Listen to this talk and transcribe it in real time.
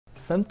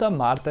Santa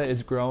Marta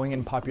is growing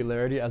in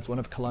popularity as one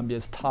of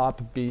Colombia's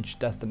top beach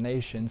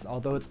destinations,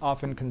 although it's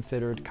often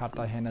considered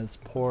Cartagena's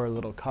poor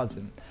little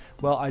cousin.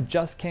 Well, I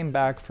just came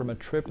back from a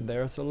trip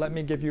there, so let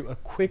me give you a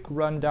quick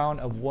rundown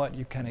of what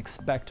you can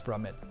expect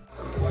from it.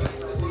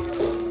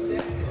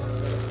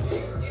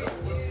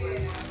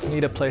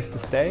 Need a place to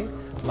stay?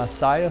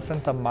 Masaya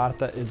Santa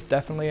Marta is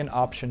definitely an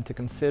option to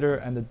consider,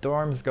 and the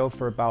dorms go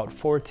for about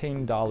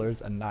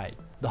 $14 a night.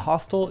 The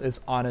hostel is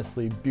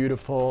honestly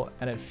beautiful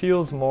and it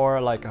feels more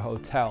like a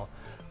hotel.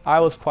 I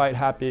was quite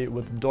happy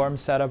with the dorm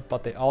setup,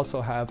 but they also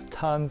have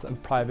tons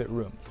of private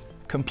rooms.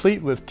 Complete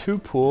with 2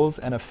 pools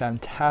and a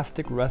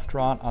fantastic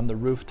restaurant on the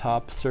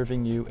rooftop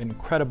serving you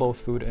incredible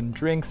food and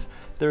drinks,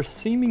 there's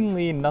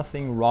seemingly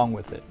nothing wrong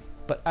with it.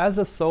 But as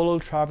a solo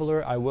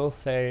traveler, I will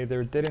say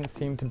there didn't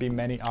seem to be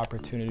many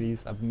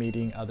opportunities of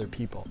meeting other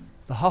people.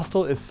 The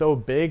hostel is so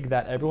big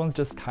that everyone's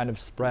just kind of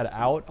spread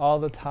out all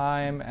the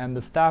time, and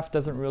the staff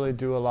doesn't really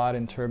do a lot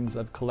in terms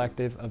of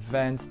collective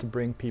events to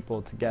bring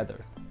people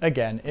together.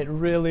 Again, it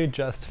really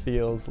just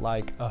feels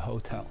like a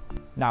hotel.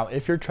 Now,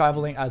 if you're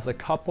traveling as a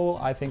couple,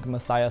 I think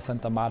Masaya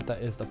Santa Marta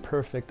is the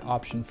perfect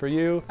option for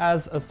you.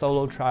 As a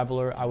solo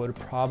traveler, I would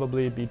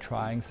probably be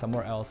trying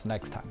somewhere else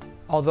next time.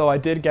 Although I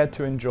did get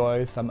to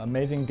enjoy some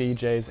amazing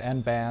DJs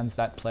and bands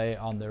that play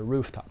on their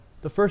rooftop.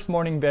 The first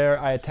morning there,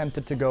 I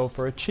attempted to go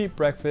for a cheap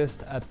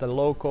breakfast at the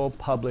local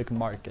public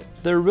market.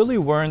 There really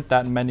weren't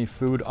that many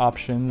food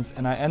options,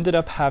 and I ended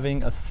up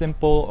having a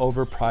simple,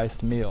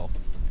 overpriced meal.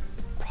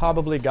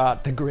 Probably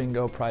got the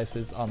gringo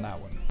prices on that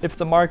one. If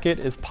the market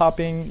is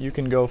popping, you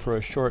can go for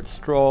a short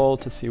stroll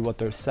to see what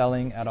they're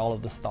selling at all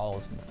of the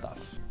stalls and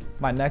stuff.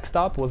 My next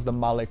stop was the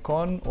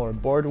Malecón or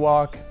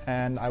Boardwalk,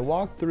 and I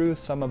walked through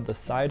some of the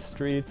side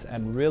streets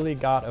and really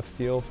got a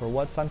feel for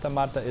what Santa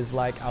Marta is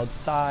like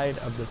outside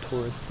of the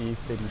touristy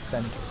city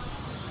center.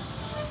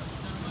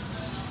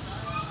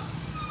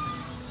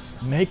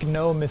 Make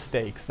no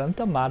mistake,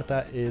 Santa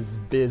Marta is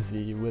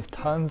busy with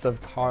tons of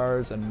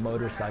cars and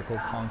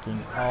motorcycles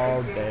honking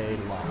all day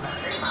long.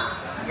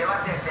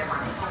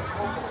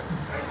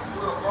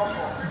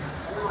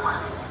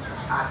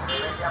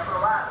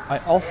 I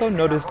also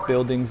noticed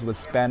buildings with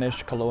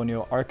Spanish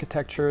colonial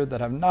architecture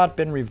that have not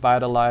been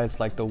revitalized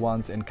like the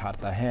ones in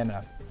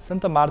Cartagena.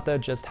 Santa Marta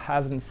just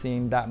hasn't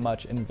seen that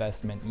much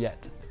investment yet.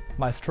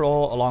 My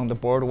stroll along the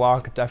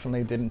boardwalk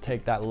definitely didn't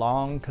take that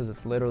long because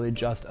it's literally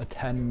just a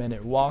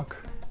 10-minute walk.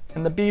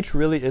 And the beach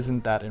really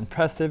isn't that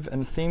impressive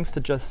and seems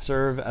to just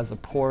serve as a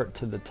port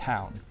to the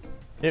town.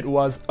 It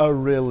was a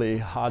really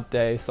hot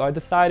day, so I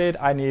decided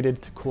I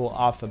needed to cool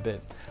off a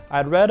bit.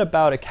 I'd read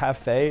about a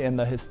cafe in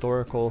the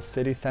historical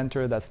city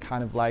center that's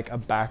kind of like a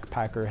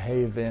backpacker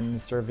haven,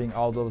 serving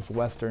all those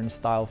Western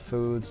style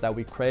foods that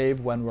we crave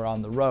when we're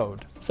on the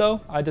road.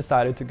 So I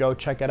decided to go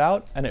check it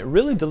out, and it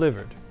really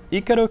delivered.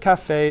 Ikaro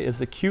Cafe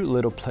is a cute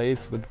little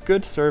place with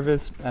good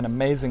service and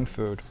amazing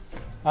food.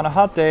 On a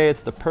hot day,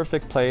 it's the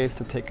perfect place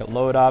to take a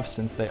load off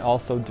since they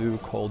also do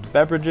cold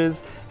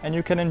beverages, and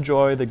you can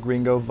enjoy the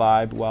gringo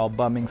vibe while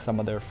bumming some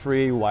of their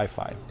free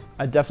Wi-Fi.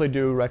 I definitely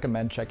do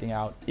recommend checking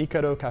out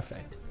Ikaro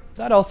Cafe.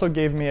 That also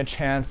gave me a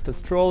chance to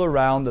stroll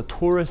around the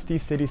touristy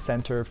city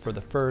center for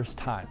the first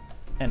time.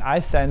 And I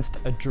sensed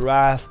a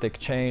drastic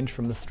change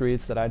from the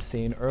streets that I'd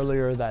seen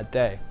earlier that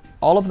day.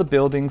 All of the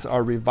buildings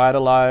are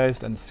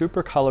revitalized and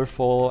super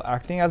colorful,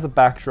 acting as a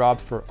backdrop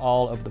for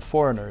all of the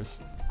foreigners.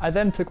 I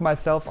then took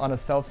myself on a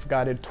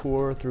self-guided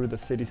tour through the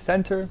city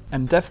center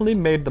and definitely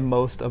made the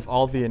most of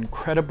all the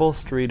incredible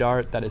street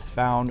art that is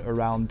found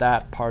around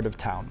that part of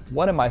town.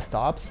 One of my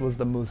stops was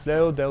the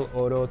Museo del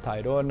Oro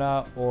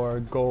Tayrona,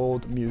 or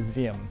Gold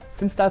Museum.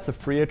 Since that's a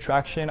free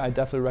attraction, I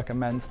definitely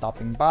recommend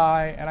stopping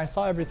by, and I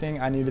saw everything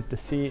I needed to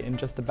see in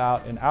just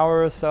about an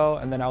hour or so,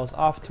 and then I was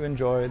off to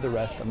enjoy the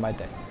rest of my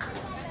day.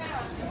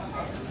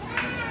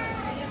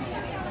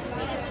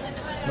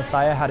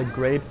 Masaya had a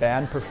great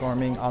band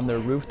performing on their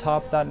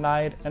rooftop that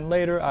night, and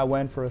later I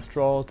went for a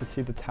stroll to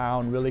see the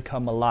town really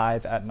come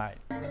alive at night.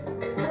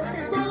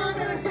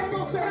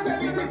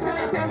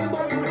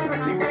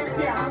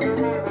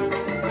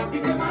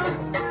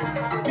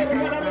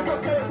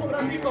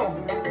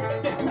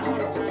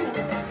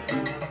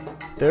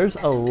 There's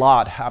a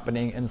lot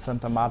happening in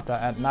Santa Marta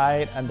at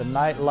night, and the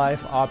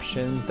nightlife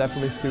options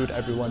definitely suit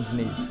everyone's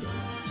needs.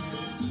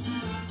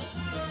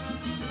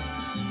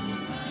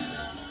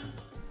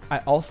 I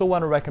also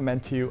want to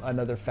recommend to you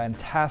another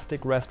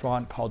fantastic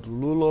restaurant called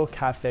Lulo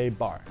Cafe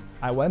Bar.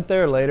 I went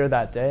there later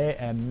that day,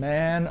 and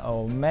man,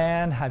 oh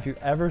man, have you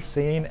ever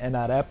seen an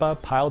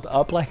arepa piled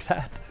up like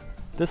that?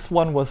 This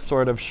one was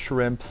sort of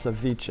shrimp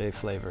ceviche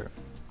flavor.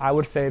 I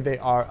would say they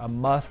are a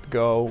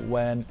must-go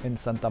when in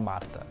Santa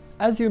Marta.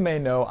 As you may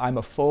know, I'm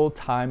a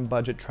full-time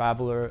budget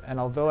traveler, and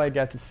although I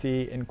get to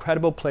see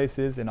incredible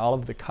places in all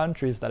of the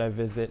countries that I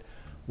visit,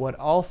 what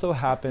also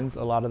happens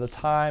a lot of the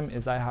time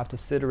is I have to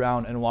sit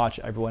around and watch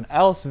everyone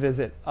else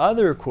visit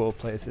other cool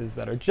places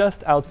that are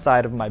just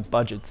outside of my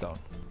budget zone.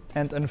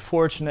 And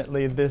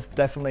unfortunately, this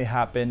definitely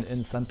happened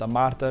in Santa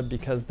Marta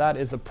because that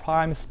is a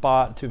prime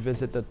spot to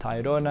visit the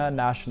Tayrona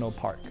National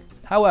Park.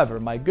 However,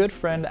 my good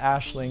friend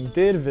Ashling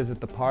did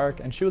visit the park,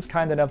 and she was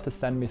kind enough to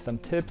send me some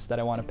tips that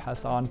I want to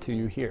pass on to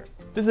you here.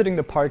 Visiting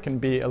the park can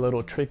be a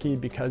little tricky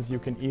because you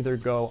can either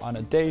go on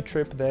a day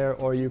trip there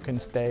or you can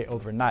stay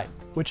overnight.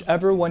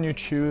 Whichever one you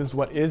choose,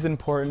 what is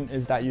important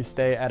is that you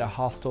stay at a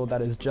hostel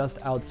that is just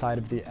outside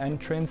of the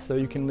entrance, so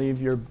you can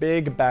leave your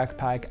big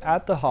backpack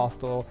at the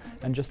hostel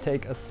and just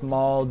take a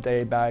small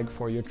day bag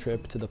for your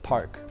trip to the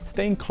park.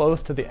 Staying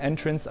close to the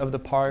entrance of the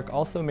park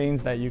also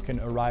means that you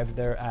can arrive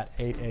there at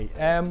 8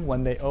 a.m.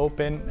 when they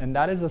open, and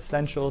that is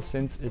essential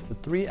since it's a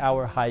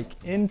 3-hour hike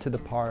into the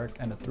park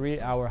and a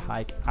 3-hour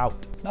hike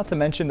out. Not to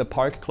mention the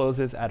park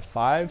closes at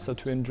 5, so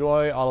to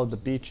enjoy all of the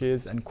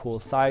beaches and cool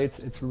sights,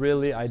 it's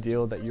really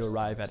ideal that you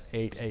arrive at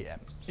 8 a.m.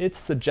 It's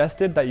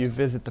suggested that you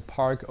visit the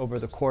park over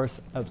the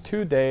course of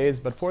 2 days,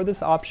 but for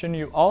this option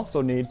you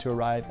also need to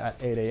arrive at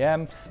 8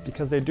 a.m.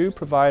 because they do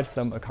provide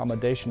some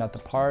accommodation at the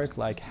park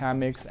like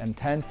hammocks and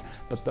tents,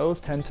 but those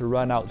tend to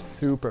run out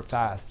super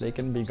fast. They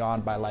can be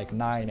gone by like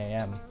 9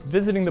 a.m.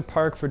 Visiting the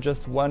park for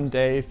just 1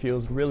 day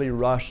feels really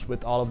rushed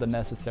with all of the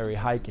necessary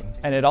hiking.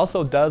 And it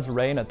also does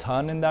rain a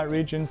ton in that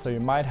region, so you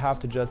might have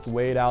to just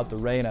wait out the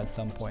rain at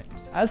some point.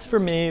 As for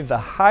me, the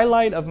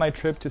highlight of my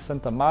trip to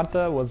Santa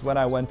Marta was when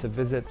I went to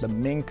visit the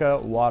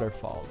Minca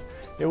Waterfalls.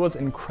 It was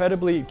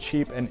incredibly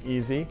cheap and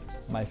easy,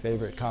 my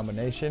favorite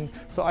combination,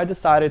 so I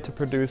decided to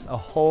produce a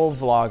whole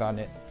vlog on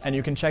it. And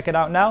you can check it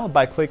out now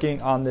by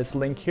clicking on this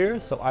link here,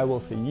 so I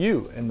will see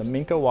you in the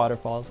Minca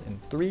Waterfalls in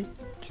 3,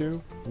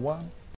 2, 1.